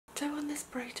Do I want this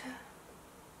brighter?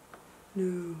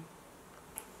 No.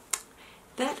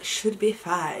 That should be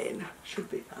fine. Should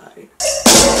be fine.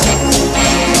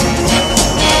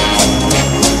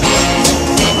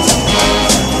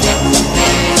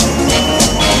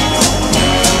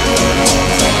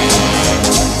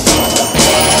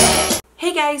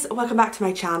 Hey guys, welcome back to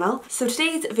my channel. So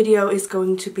today's video is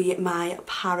going to be my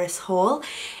Paris haul.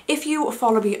 If you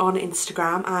follow me on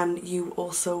Instagram and you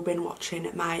also been watching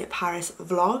my Paris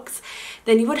vlogs,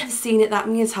 then you would have seen it that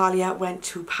me and Talia went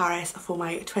to Paris for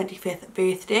my 25th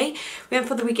birthday. We went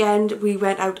for the weekend. We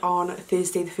went out on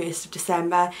Thursday the 1st of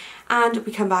December and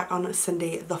we come back on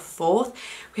Sunday the 4th.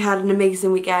 We had an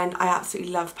amazing weekend. I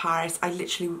absolutely love Paris. I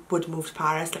literally would move to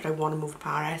Paris, like I want to move to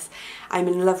Paris. I'm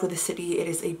in love with the city. It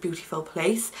is a beautiful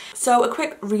place. So a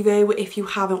quick review if you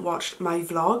haven't watched my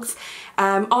vlogs.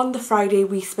 On the Friday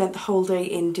we spent the whole day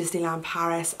in Disneyland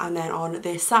Paris, and then on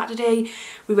the Saturday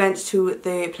we went to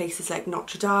the places like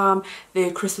Notre Dame,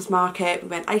 the Christmas market, we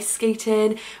went ice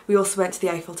skating, we also went to the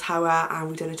Eiffel Tower and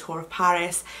we did a tour of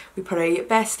Paris. We put a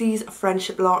besties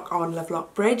friendship lock on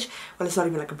Lovelock Bridge. Well, it's not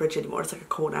even like a bridge anymore, it's like a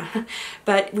corner.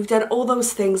 But we've done all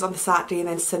those things on the Saturday, and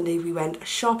then Sunday we went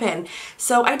shopping.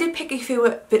 So I did pick a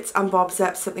few bits and bobs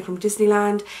up, something from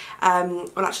Disneyland,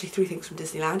 well actually 3 things from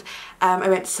Disneyland. I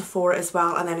went to Sephora as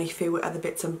well, and then a few other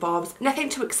bits and bobs. Nothing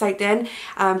too exciting.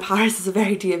 Paris is a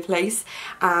very dear place,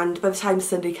 and by the time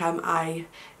Sunday came I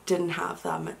didn't have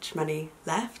that much money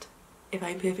left, if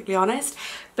I'm perfectly honest.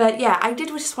 But yeah, I did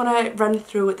just want to run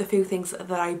through the few things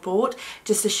that I bought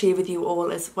just to share with you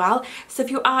all as well. So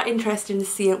if you are interested in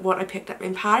seeing what I picked up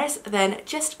in Paris, then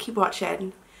just keep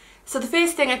watching. So the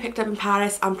first thing I picked up in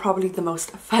Paris, and probably the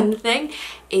most fun thing,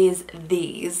 is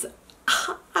these.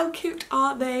 How cute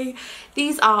are they?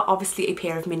 These are obviously a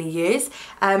pair of mini ears.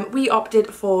 We opted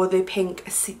for the pink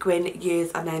sequin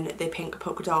ears and then the pink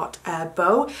polka dot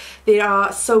bow. There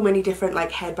are so many different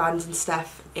like headbands and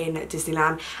stuff in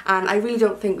Disneyland, and I really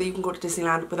don't think that you can go to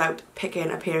Disneyland without picking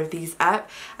a pair of these up.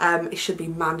 It should be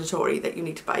mandatory that you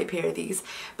need to buy a pair of these.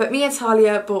 But me and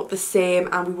Talia bought the same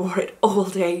and we wore it all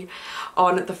day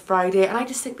on the Friday, and I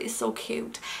just think they're so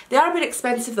cute. They are a bit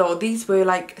expensive though. These were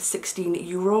like 16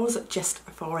 euros just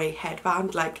for a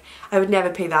headband. Like, I would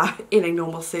never pay that in a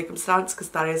normal circumstance because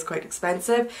that is quite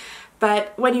expensive.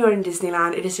 But when you're in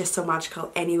Disneyland, it is just so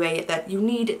magical anyway that you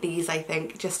need these, I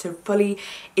think, just to fully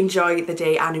enjoy the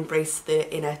day and embrace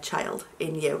the inner child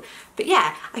in you. But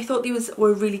yeah, I thought these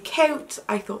were really cute.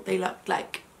 I thought they looked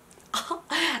like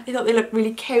I thought they looked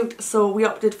really cute, so we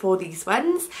opted for these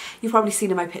ones. You've probably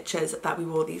seen in my pictures that we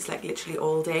wore these like literally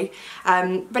all day.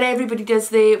 But everybody does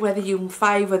they, whether you're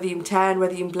 5, whether you're 10,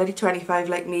 whether you're bloody 25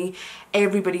 like me,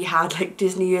 everybody had like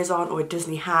Disney ears on or a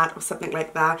Disney hat or something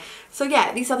like that. So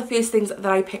yeah, these are the first things that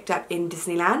I picked up in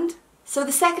Disneyland. So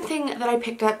the second thing that I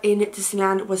picked up in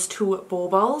Disneyland was 2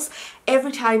 baubles.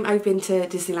 Every time I've been to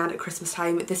Disneyland at Christmas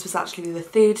time, this was actually the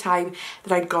 3rd time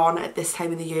that I'd gone at this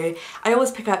time of the year, I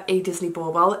always pick up a Disney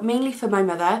bauble, mainly for my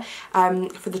mother,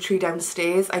 for the tree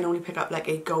downstairs. I normally pick up like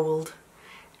a gold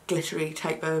glittery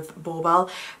type of bauble,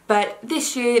 but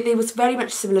this year they was very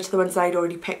much similar to the ones I'd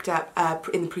already picked up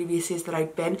in the previous years that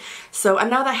I'd been. So, and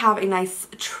now that I have a nice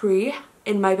tree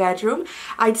in my bedroom,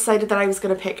 I decided that I was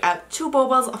going to pick up 2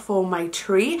 baubles for my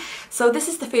tree. So this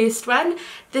is the first one.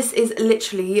 This is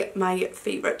literally my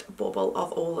favourite bauble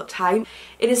of all time.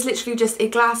 It is literally just a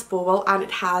glass bauble, and it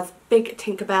has big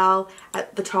Tinkerbell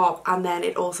at the top, and then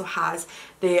it also has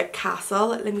the castle.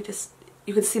 Let me just,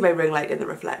 you can see my ring light in the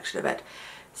reflection of it.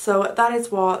 So that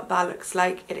is what that looks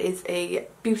like. It is a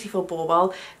beautiful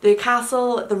bauble. The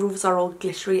castle, the roofs are all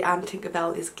glittery, and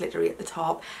Tinkerbell is glittery at the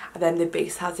top, and then the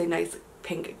base has a nice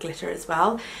pink glitter as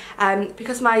well.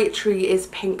 Because my tree is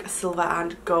pink, silver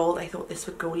and gold, I thought this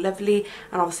would go lovely,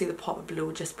 and obviously the pop of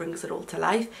blue just brings it all to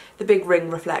life. The big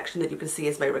ring reflection that you can see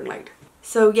is my ring light.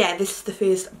 So yeah, this is the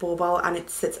first bauble, and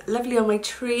it sits lovely on my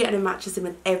tree and it matches in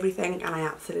with everything, and I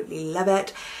absolutely love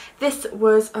it. This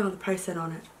was, oh, the price in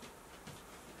on it.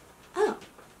 Oh,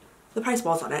 the price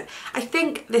was on it. I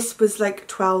think this was like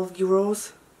 12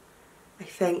 euros. I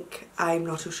think, I'm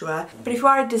not too sure. But if you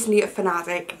are a Disney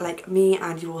fanatic like me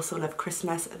and you also love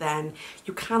Christmas, then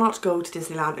you cannot go to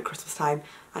Disneyland at Christmas time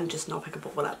and just not pick a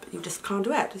bauble up. You just can't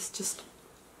do it. It's just,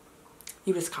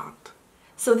 you just can't.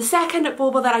 So the second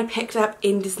bauble that I picked up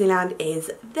in Disneyland is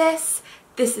this.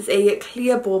 This is a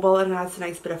clear bauble, and it has a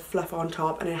nice bit of fluff on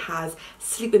top, and it has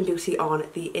Sleeping Beauty on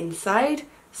the inside.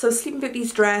 So Sleeping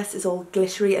Beauty's dress is all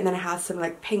glittery, and then it has some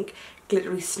like pink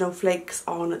glittery snowflakes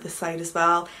on the side as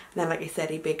well, and then like I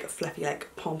said, a big fluffy like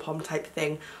pom-pom type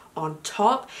thing on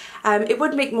top. It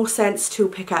would make more sense to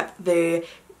pick up the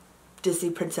Disney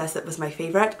princess that was my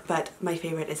favourite, but my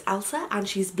favourite is Elsa, and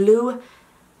she's blue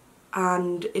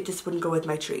and it just wouldn't go with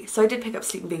my tree. So I did pick up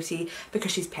Sleeping Beauty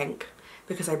because she's pink,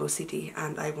 because I'm OCD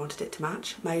and I wanted it to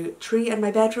match my tree and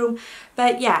my bedroom.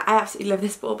 But yeah, I absolutely love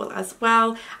this bauble as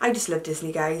well. I just love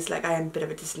Disney, guys. Like, I am a bit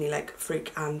of a Disney like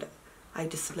freak and I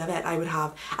just love it. I would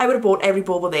have bought every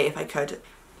bauble there if I could,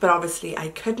 but obviously I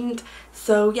couldn't.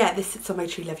 So yeah, this sits on my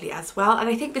tree lovely as well. And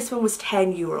I think this one was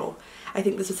 €10. I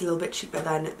think this was a little bit cheaper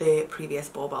than the previous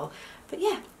bauble. But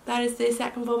yeah, that is the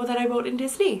second bauble that I bought in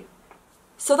Disney.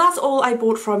 So that's all I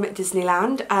bought from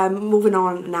Disneyland. Moving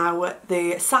on now,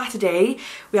 the Saturday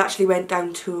we actually went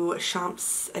down to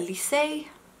Champs-Élysées.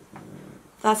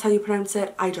 That's how you pronounce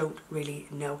it? I don't really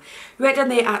know. We went down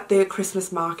there at the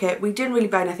Christmas market. We didn't really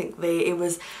buy anything there. It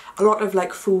was a lot of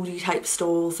like foodie type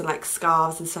stalls and like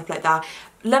scarves and stuff like that.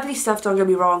 Lovely stuff, don't get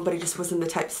me wrong, but it just wasn't the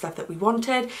type of stuff that we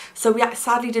wanted. So we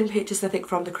sadly didn't purchase anything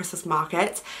from the Christmas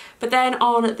market. But then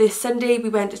on the Sunday we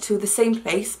went to the same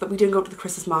place, but we didn't go to the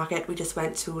Christmas market. We just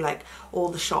went to like all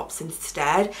the shops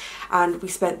instead, and we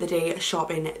spent the day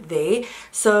shopping there.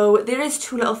 So there is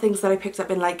two little things that I picked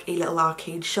up in like a little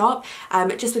arcade shop,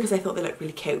 just because I thought they looked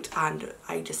really cute and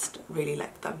I just really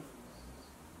liked them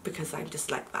because I'm just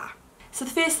like that. So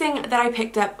the first thing that I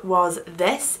picked up was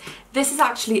this. This is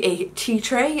actually a tea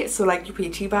tray, so like you put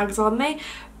your tea bags on there,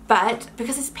 but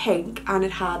because it's pink and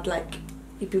it had like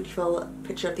a beautiful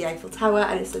picture of the Eiffel Tower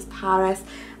and it says Paris,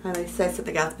 and it says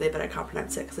something else there but I can't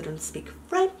pronounce it because I don't speak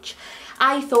French,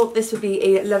 I thought this would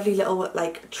be a lovely little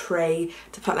like tray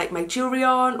to put like my jewellery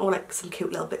on, or like some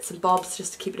cute little bits and bobs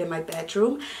just to keep it in my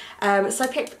bedroom. So I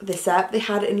picked this up. They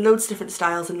had it in loads of different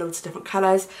styles and loads of different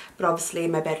colours, but obviously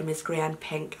my bedroom is grey and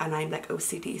pink and I'm like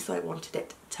OCD, so I wanted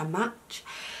it to match.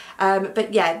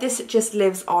 But yeah, this just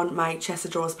lives on my chest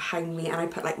of drawers behind me, and I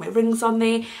put like my rings on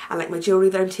there and like my jewellery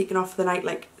that I'm taking off for the night.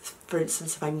 Like for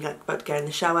instance, if I'm like about to get in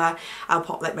the shower, I'll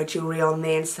pop like my jewellery on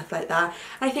there and stuff like that.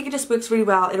 And I think it just works really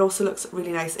well. It also looks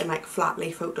really nice in like flat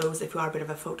lay photos if you are a bit of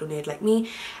a photo nerd like me.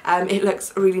 It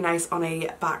looks really nice on a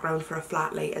background for a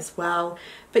flat lay as well.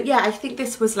 But yeah, I think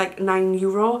this was like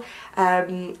 €9.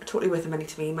 Totally worth the money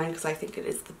to me, because I think it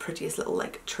is the prettiest little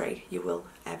like tray you will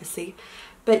ever see.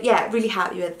 But yeah, really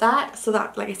happy with that. So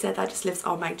that, like I said, that just lives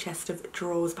on my chest of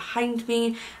drawers behind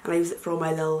me, and I use it for all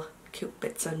my little cute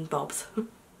bits and bobs.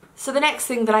 So the next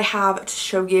thing that I have to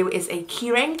show you is a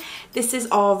keyring. This is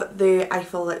of the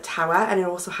Eiffel Tower, and it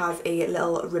also has a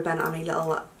little ribbon and a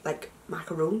little like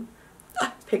macaroon.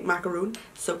 Pink macaroon,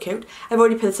 so cute. I've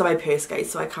already put this on my purse, guys,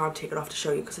 so I can't take it off to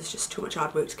show you because it's just too much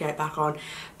hard work to get it back on.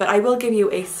 But I will give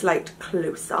you a slight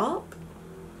close-up.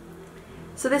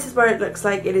 So this is what it looks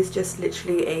like. It is just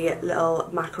literally a little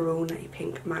macaroon, a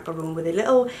pink macaroon with a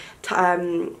little, what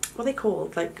are they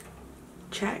called? Like,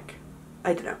 check?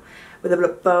 I don't know. With a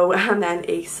little bow, and then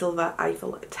a silver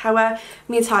Eiffel Tower.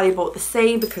 Me and Talia bought the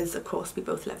same because, of course, we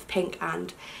both love pink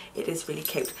and it is really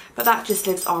cute. But that just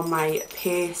lives on my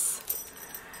purse.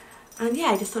 And yeah,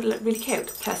 I just thought it looked really cute.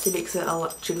 Plus it makes a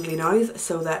little jingly noise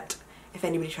so that if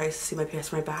anybody tries to see my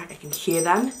purse or my bag, I can hear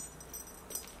them.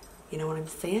 You know what I'm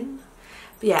saying?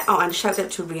 But yeah, oh, and shout out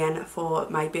to Rian for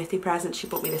my birthday present. She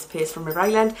bought me this purse from River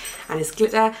Island, and it's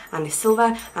glitter and it's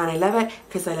silver, and I love it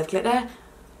because I love glitter.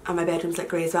 And my bedroom's like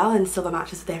grey as well, and silver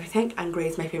matches with everything, and grey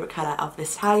is my favourite colour at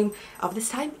this time.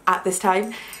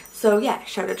 So yeah,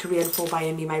 shout out to Rian for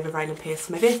buying me my River Island purse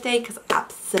for my birthday because I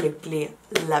absolutely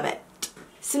love it.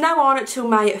 So now on to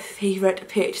my favourite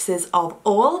purchases of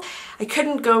all. I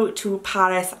couldn't go to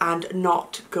Paris and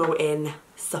not go in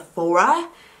Sephora.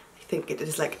 I think it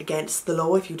is like against the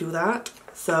law if you do that.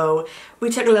 So we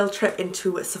took a little trip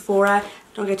into Sephora.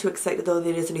 Don't get too excited though,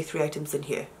 there is only 3 items in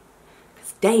here.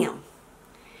 Because damn,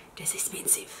 it is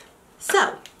expensive.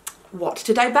 So, what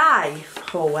did I buy?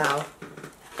 Oh wow,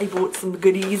 I bought some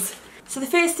goodies. So the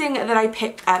first thing that I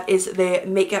picked up is the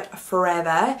Makeup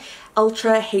Forever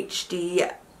Ultra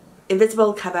HD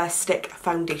Invisible Cover Stick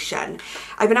Foundation.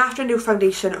 I've been after a new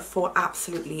foundation for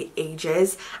absolutely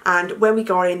ages, and when we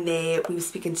got in there we were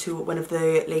speaking to one of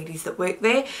the ladies that work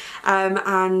there,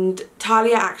 and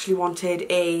Talia actually wanted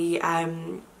a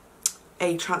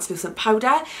translucent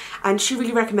powder, and she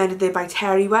really recommended the By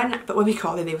Terry one, but when we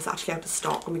got there they was actually out of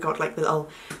stock. When we got like the little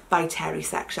By Terry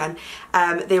section,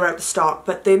 they were out of stock,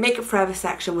 but the Makeup Forever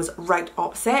section was right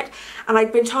opposite, and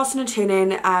I'd been tossing and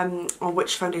turning on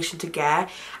which foundation to get,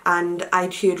 and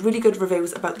I'd heard really good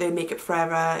reviews about the Makeup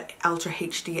Forever Ultra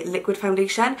HD liquid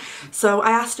foundation. So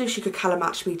I asked her if she could colour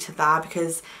match me to that,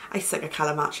 because I suck at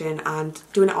colour matching, and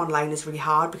doing it online is really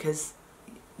hard because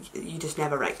you just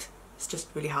never right. It's just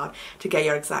really hard to get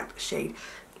your exact shade.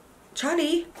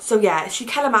 Charlie. So yeah, she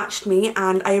colour matched me,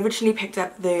 and I originally picked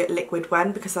up the liquid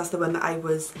one because that's the one that I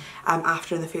was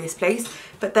after in the first place.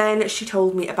 But then she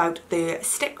told me about the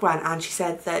stick one, and she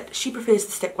said that she prefers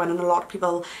the stick one, and a lot of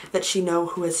people that she know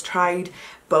who has tried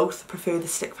both prefer the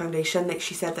stick foundation. Like,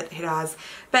 she said that it has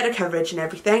better coverage and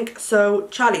everything. So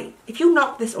Charlie, if you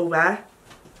knock this over,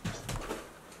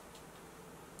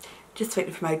 just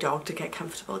waiting for my dog to get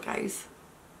comfortable, guys.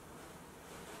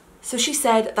 So she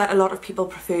said that a lot of people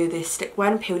prefer the stick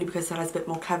one purely because it has a bit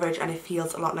more coverage and it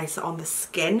feels a lot nicer on the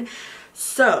skin.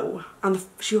 So, and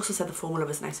she also said the formula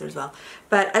was nicer as well.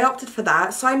 But I opted for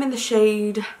that. So I'm in the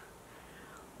shade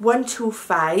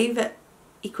 125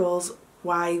 equals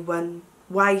Y315.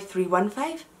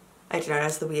 I don't know,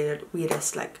 that's the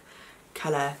weirdest like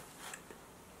colour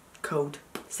code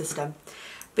system.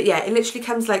 But yeah, it literally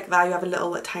comes like that. You have a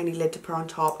little tiny lid to put on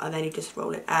top, and then you just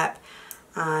roll it up.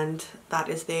 And that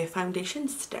is the foundation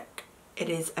stick. It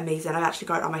is amazing. I've actually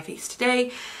got it on my face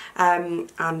today,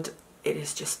 and it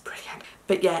is just brilliant.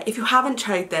 But yeah, if you haven't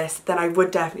tried this, then I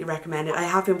would definitely recommend it. I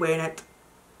have been wearing it,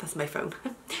 that's my phone.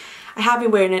 I have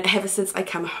been wearing it ever since I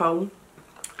come home,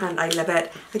 and I love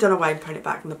it. I don't know why I'm putting it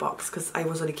back in the box, because I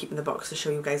was only keeping the box to show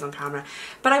you guys on camera.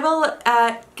 But I will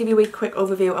give you a quick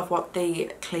overview of what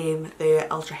they claim the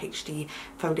Ultra HD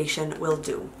foundation will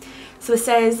do. So it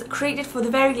says, created for the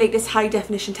very latest high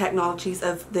definition technologies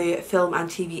of the film and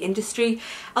TV industry,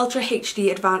 Ultra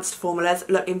HD advanced formulas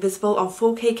look invisible on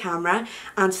 4K camera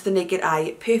and to the naked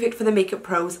eye, perfect for the makeup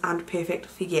pros and perfect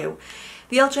for you.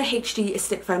 The Ultra HD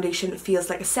stick foundation feels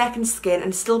like a second skin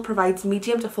and still provides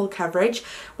medium to full coverage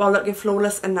while looking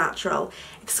flawless and natural.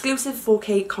 Exclusive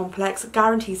 4K complex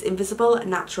guarantees invisible,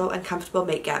 natural and comfortable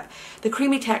makeup. The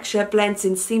creamy texture blends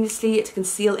in seamlessly to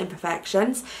conceal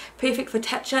imperfections. Perfect for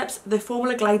touch-ups, the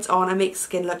formula glides on and makes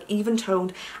skin look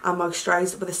even-toned and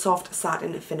moisturised with a soft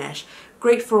satin finish.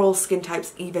 Great for all skin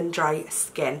types, even dry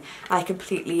skin. I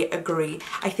completely agree.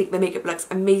 I think the makeup looks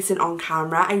amazing on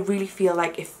camera. I really feel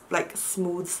like it like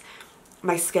smooths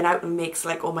my skin out and makes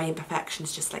like all my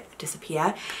imperfections just like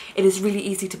disappear. It is really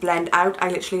easy to blend out. I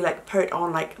literally like put it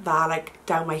on like that, like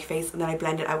down my face, and then I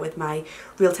blend it out with my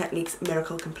Real Techniques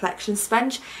Miracle Complexion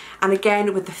Sponge. And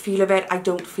again, with the feel of it, I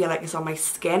don't feel like it's on my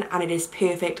skin, and it is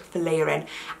perfect for layering.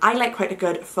 I like quite a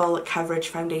good full coverage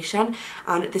foundation,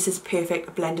 and this is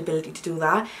perfect blendability to do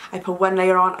that. I put one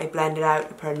layer on, I blend it out, I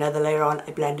put another layer on,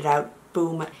 I blend it out,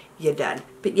 boom, you're done.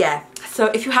 But yeah, so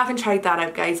if you haven't tried that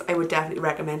out, guys, I would definitely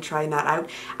recommend trying that out.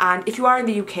 And if you are in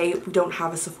the UK, we don't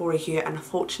have a Sephora here, and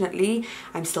unfortunately,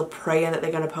 I'm still praying that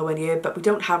they're going to put one here, but we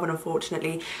don't have one,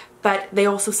 unfortunately. But they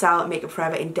also sell Makeup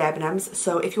Forever in Debenhams,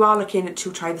 so if you are looking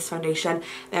to try this foundation,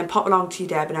 then pop along to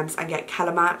your Debenhams and get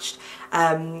colour matched,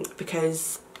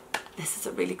 because this is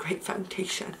a really great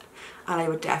foundation and I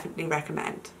would definitely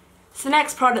recommend. So the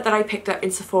next product that I picked up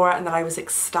in Sephora and that I was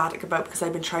ecstatic about, because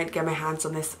I've been trying to get my hands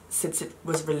on this since it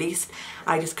was released,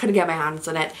 I just couldn't get my hands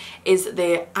on it, is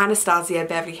the Anastasia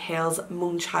Beverly Hills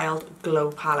Moonchild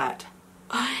Glow Palette.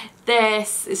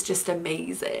 This is just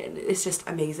amazing. It's just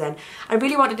amazing. I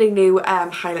really wanted a new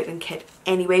highlighting kit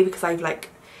anyway, because I've like,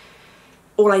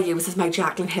 all I use is my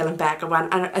Jaclyn Hill and Becca one,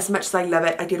 and as much as I love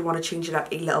it, I did want to change it up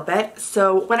a little bit.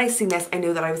 So when I seen this, I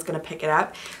knew that I was going to pick it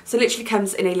up. So it literally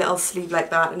comes in a little sleeve like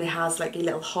that, and it has like a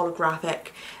little holographic,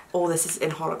 all this is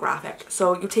in holographic.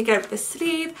 So you take out the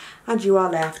sleeve and you are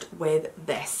left with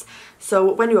this.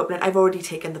 So when you open it, I've already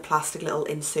taken the plastic little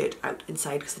insert out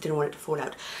inside because I didn't want it to fall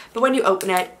out. But when you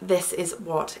open it, this is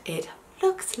what it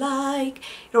looks like.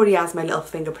 It already has my little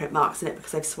fingerprint marks in it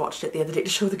because I've swatched it the other day to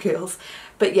show the girls.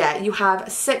 But yeah, you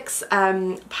have 6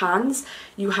 pans.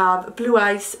 You have Blue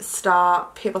Ice, Star,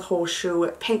 Purple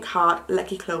Horseshoe, Pink Heart,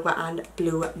 Lucky Clover and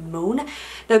Blue Moon.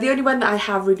 Now the only one that I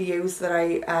have really used that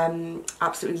I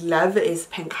absolutely love is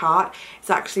Pink Heart.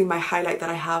 It's actually my highlight that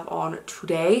I have on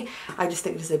today. I just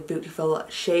think it is a beautiful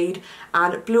shade,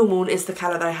 and Blue Moon is the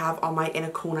colour that I have on my inner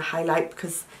corner highlight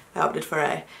because I opted for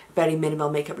a very minimal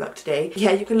makeup look today.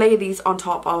 Yeah, you can layer these on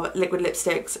top of liquid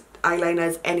lipsticks,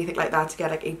 eyeliners, anything like that to get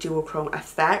like a duochrome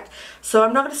effect. So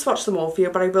I'm not going to swatch them all for you,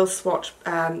 but I will swatch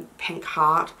Pink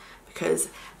Heart because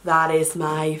that is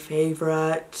my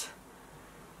favourite.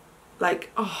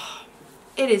 Like, oh,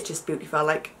 it is just beautiful.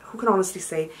 Like, who can honestly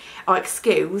say, oh,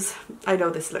 excuse, I know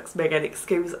this looks big, and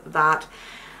excuse that.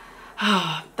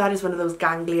 Oh, that is one of those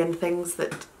ganglion things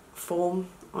that form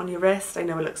on your wrist. I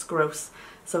know it looks gross,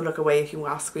 so look away if you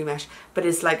are squeamish, but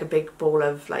it's like a big ball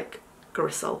of like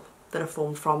gristle that are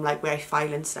formed from like where I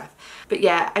file and stuff. But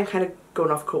yeah, I'm kind of going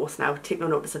off course now. Take no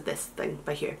notice of this thing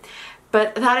by here.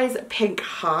 But that is Pink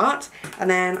Heart, and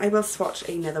then I will swatch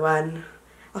another one.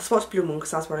 I'll swatch Blue Moon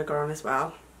because that's what I got on as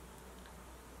well.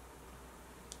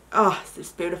 Oh,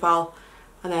 it's beautiful.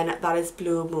 And then that is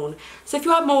Blue Moon. So if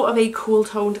you are more of a cool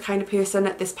toned kind of person,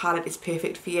 this palette is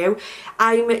perfect for you.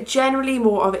 I'm generally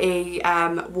more of a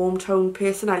warm toned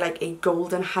person. I like a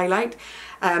golden highlight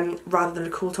rather than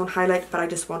a cool tone highlight, but I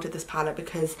just wanted this palette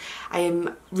because I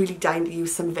am really dying to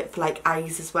use some of it for like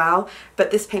eyes as well.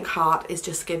 But this pink heart is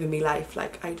just giving me life.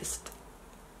 Like I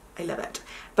love it.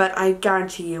 But I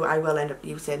guarantee you I will end up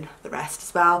using the rest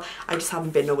as well. I just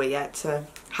haven't been away yet to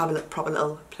have a proper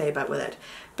little play about with it.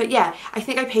 But yeah, I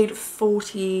think I paid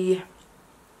 40,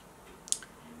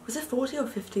 was it 40 or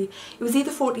 50? It was either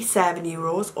 47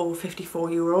 euros or 54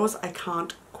 euros. I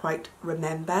can't quite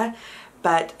remember,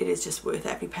 but it is just worth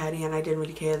every penny, and I didn't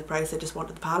really care the price. I just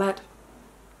wanted the palette.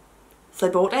 So I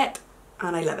bought it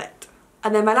and I love it.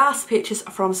 And then my last purchase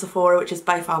from Sephora, which is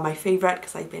by far my favourite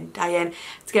because I've been dying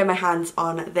to get my hands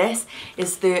on this,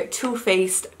 is the Too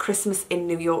Faced Christmas in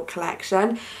New York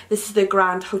collection. This is the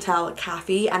Grand Hotel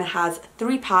Cafe and it has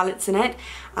 3 palettes in it,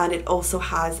 and it also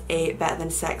has a Better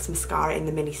Than Sex mascara in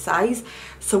the mini size.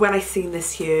 So when I seen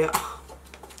this here, oh,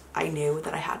 I knew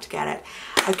that I had to get it.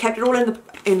 I've kept it all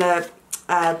in the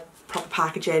proper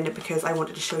packaging because I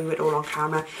wanted to show you it all on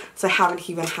camera, so I haven't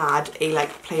even had a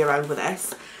like play around with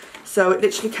this. So it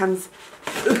literally comes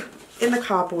in the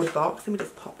cardboard box. Let me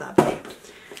just pop that away.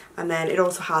 And then it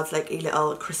also has like a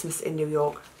little Christmas in New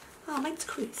York. Oh, mine's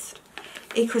creased.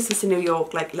 A Christmas in New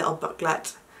York like little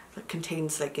booklet that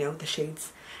contains like, you know, the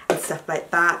shades and stuff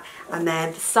like that. And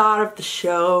then the star of the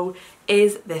show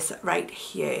is this right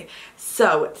here.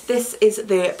 So this is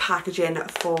the packaging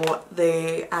for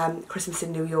the Christmas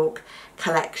in New York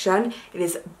collection. It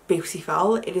is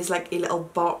beautiful. It is like a little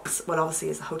box, well obviously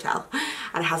it's a hotel,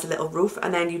 and it has a little roof,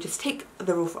 and then you just take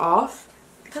the roof off.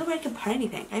 I don't know where I can put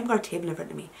anything. I haven't got a table in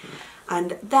front of me.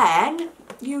 And then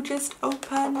you just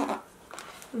open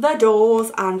the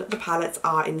doors and the palettes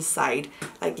are inside.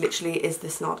 Like literally, is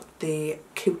this not the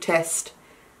cutest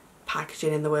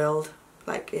packaging in the world?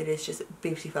 Like it is just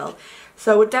beautiful.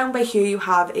 So down by here you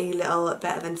have a little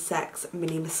Better Than Sex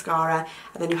mini mascara,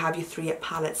 and then you have your 3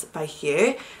 palettes by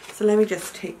here. So let me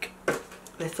just take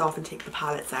this off and take the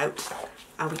palettes out,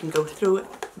 and we can go through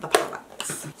the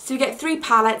palettes. So you get 3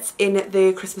 palettes in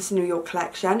the Christmas in New York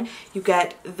collection. You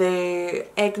get the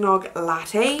Eggnog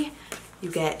Latte,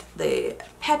 you get the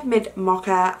Peppermint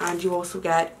Mocha, and you also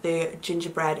get the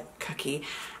Gingerbread Cookie.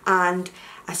 And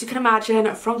as you can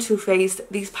imagine from Too Faced,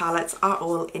 these palettes are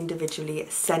all individually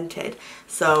scented.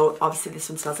 So obviously this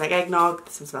one smells like eggnog,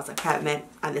 this one smells like peppermint,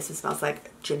 and this one smells like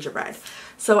gingerbread.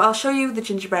 So I'll show you the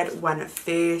gingerbread one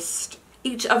first.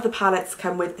 Each of the palettes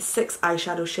come with 6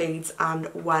 eyeshadow shades and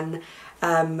 1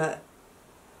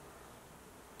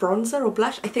 bronzer or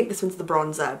blush. I think this one's the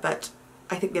bronzer, but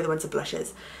I think the other ones are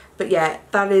blushes. But yeah,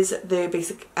 that is the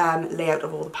basic layout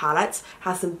of all the palettes. It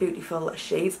has some beautiful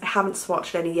shades. I haven't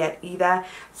swatched any yet either,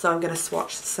 so I'm going to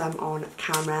swatch some on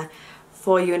camera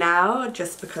for you now,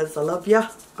 just because I love you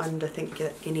and I think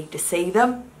you need to see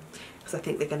them, because I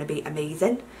think they're going to be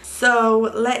amazing. So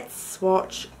let's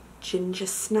swatch Ginger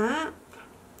Snap.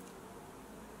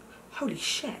 Holy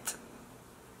shit.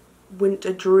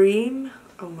 Winter Dream.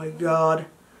 Oh my god.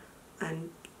 And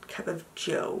Cup of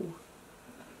Joe.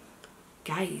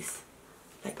 Guys,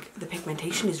 like the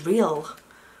pigmentation is real.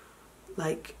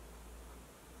 Like,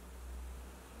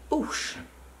 oosh.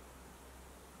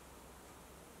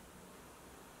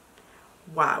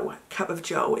 Wow, Cup of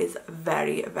Joe is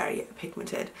very, very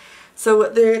pigmented. So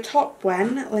the top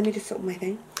one, let me just open my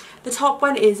thing. The top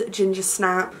one is Ginger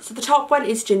Snap. So the top one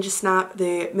is Ginger Snap,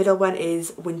 the middle one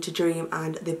is Winter Dream,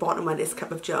 and the bottom one is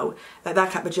Cup of Joe. Like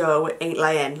that Cup of Joe ain't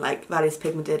lying, like that is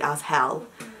pigmented as hell.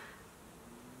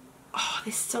 Oh,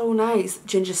 this is so nice.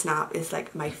 Ginger Snap is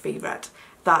like my favourite.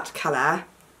 That colour,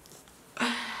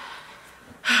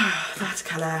 that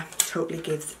colour totally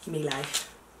gives me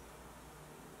life.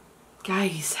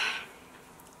 Guys,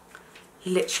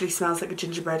 literally smells like a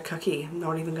gingerbread cookie, I'm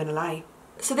not even gonna lie.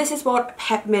 So this is what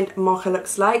Peppermint Mocha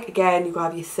looks like. Again, you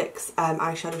have your 6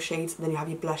 eyeshadow shades, and then you have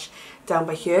your blush down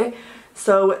by here.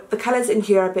 So the colours in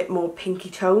here are a bit more pinky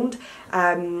toned.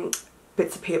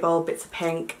 Bits of purple, bits of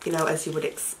pink, you know, as you would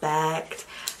expect.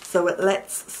 So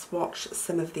let's swatch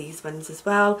some of these ones as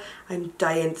well. I'm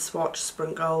dying to swatch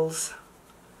Sprinkles.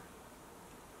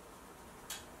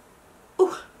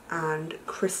 Ooh, and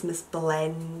Christmas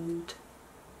Blend.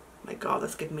 Oh my god,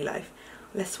 that's giving me life.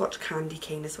 Let's swatch Candy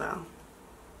Cane as well.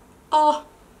 Oh,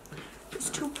 it's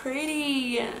too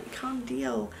pretty. Can't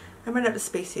deal. I'm running out of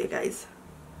space here, guys.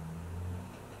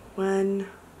 1,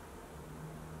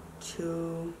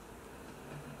 2,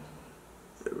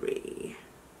 3.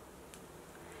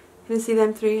 Can you see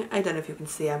them 3? I don't know if you can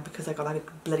see them because I got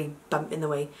that bloody bump in the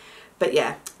way. But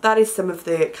yeah, that is some of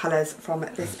the colours from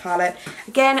this palette.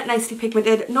 Again, nicely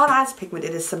pigmented, not as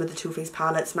pigmented as some of the Too Faced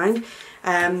palettes, mind.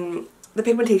 The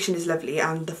pigmentation is lovely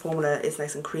and the formula is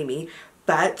nice and creamy,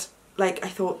 but like I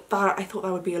thought that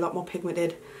would be a lot more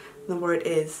pigmented than where it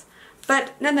is.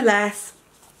 But nonetheless,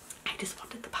 I just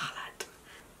wanted the palette.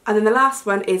 And then the last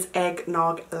one is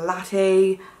Eggnog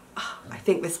Latte. Oh, I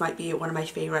think this might be one of my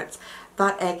favourites.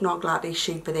 That Eggnog Latte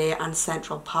shade by there and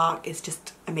Central Park is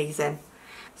just amazing.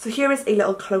 So here is a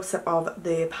little close-up of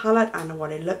the palette and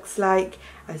what it looks like.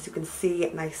 As you can see,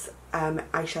 nice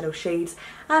eyeshadow shades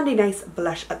and a nice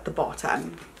blush at the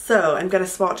bottom. So I'm going to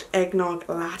swatch Eggnog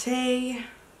Latte.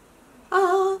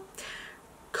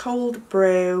 Cold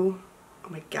Brew. Oh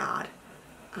my god.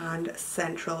 And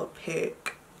Central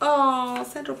Perk. Oh,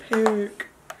 Central Perk.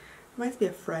 Reminds me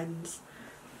of Friends.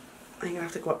 I'm going to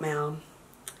have to go up my arm.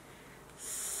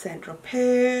 Central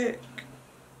Perk.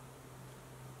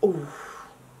 Oh.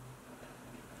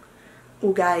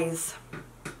 Oh guys,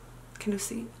 can you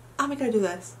see? How am I going to do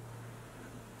this?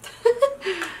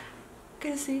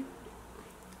 Can you see?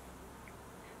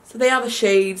 So they are the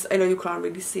shades. I know you can't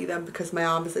really see them because my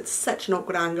arm is at such an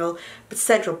awkward angle, but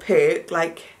Central Perk,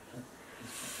 like,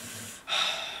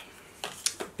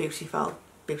 beautiful,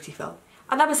 beautiful.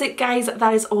 And that was it guys,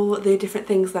 that is all the different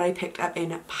things that I picked up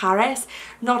in Paris.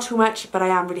 Not too much, but I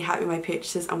am really happy with my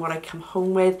purchases and what I come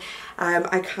home with.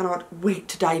 I cannot wait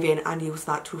to dive in and use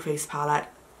that Too Faced palette.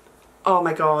 Oh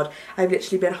my god, I've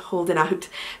literally been holding out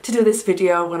to do this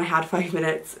video when I had 5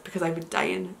 minutes because I've been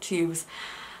dying to use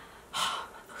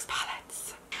those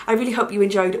palettes. I really hope you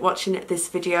enjoyed watching this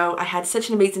video. I had such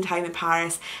an amazing time in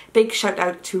Paris. Big shout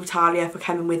out to Talia for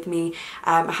coming with me.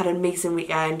 I had an amazing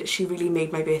weekend. She really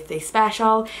made my birthday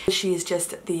special. She is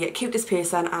just the cutest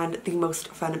person and the most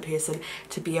fun person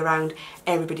to be around.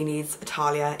 Everybody needs a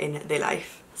Talia in their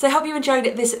life. So I hope you enjoyed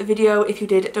this video. If you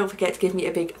did, don't forget to give me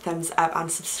a big thumbs up and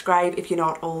subscribe if you're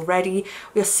not already.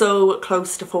 We are so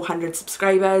close to 400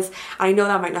 subscribers. And I know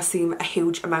that might not seem a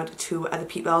huge amount to other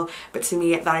people, but to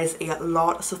me that is a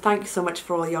lot. So thank you so much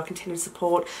for all your continued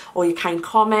support, all your kind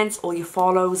comments, all your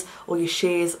follows, all your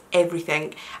shares,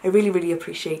 everything. I really, really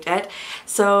appreciate it.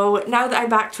 So now that I'm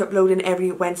back to uploading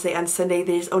every Wednesday and Sunday,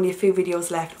 there's only a few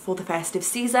videos left for the festive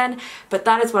season, but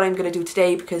that is what I'm going to do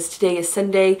today because today is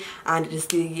Sunday and it is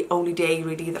the only day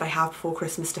really that I have before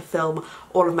Christmas to film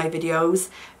all of my videos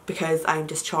because I'm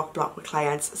just chock-blocked with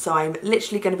clients. So I'm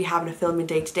literally going to be having a filming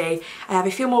day today. I have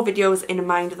a few more videos in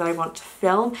mind that I want to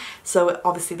film, so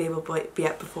obviously they will be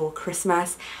up before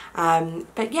Christmas.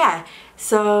 But yeah,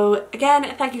 so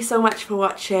again, thank you so much for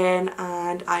watching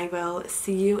and I will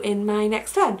see you in my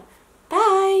next one.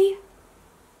 Bye!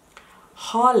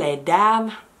 Holy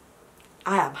damn,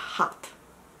 I am hot.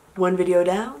 1 video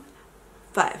down,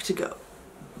 5 to go.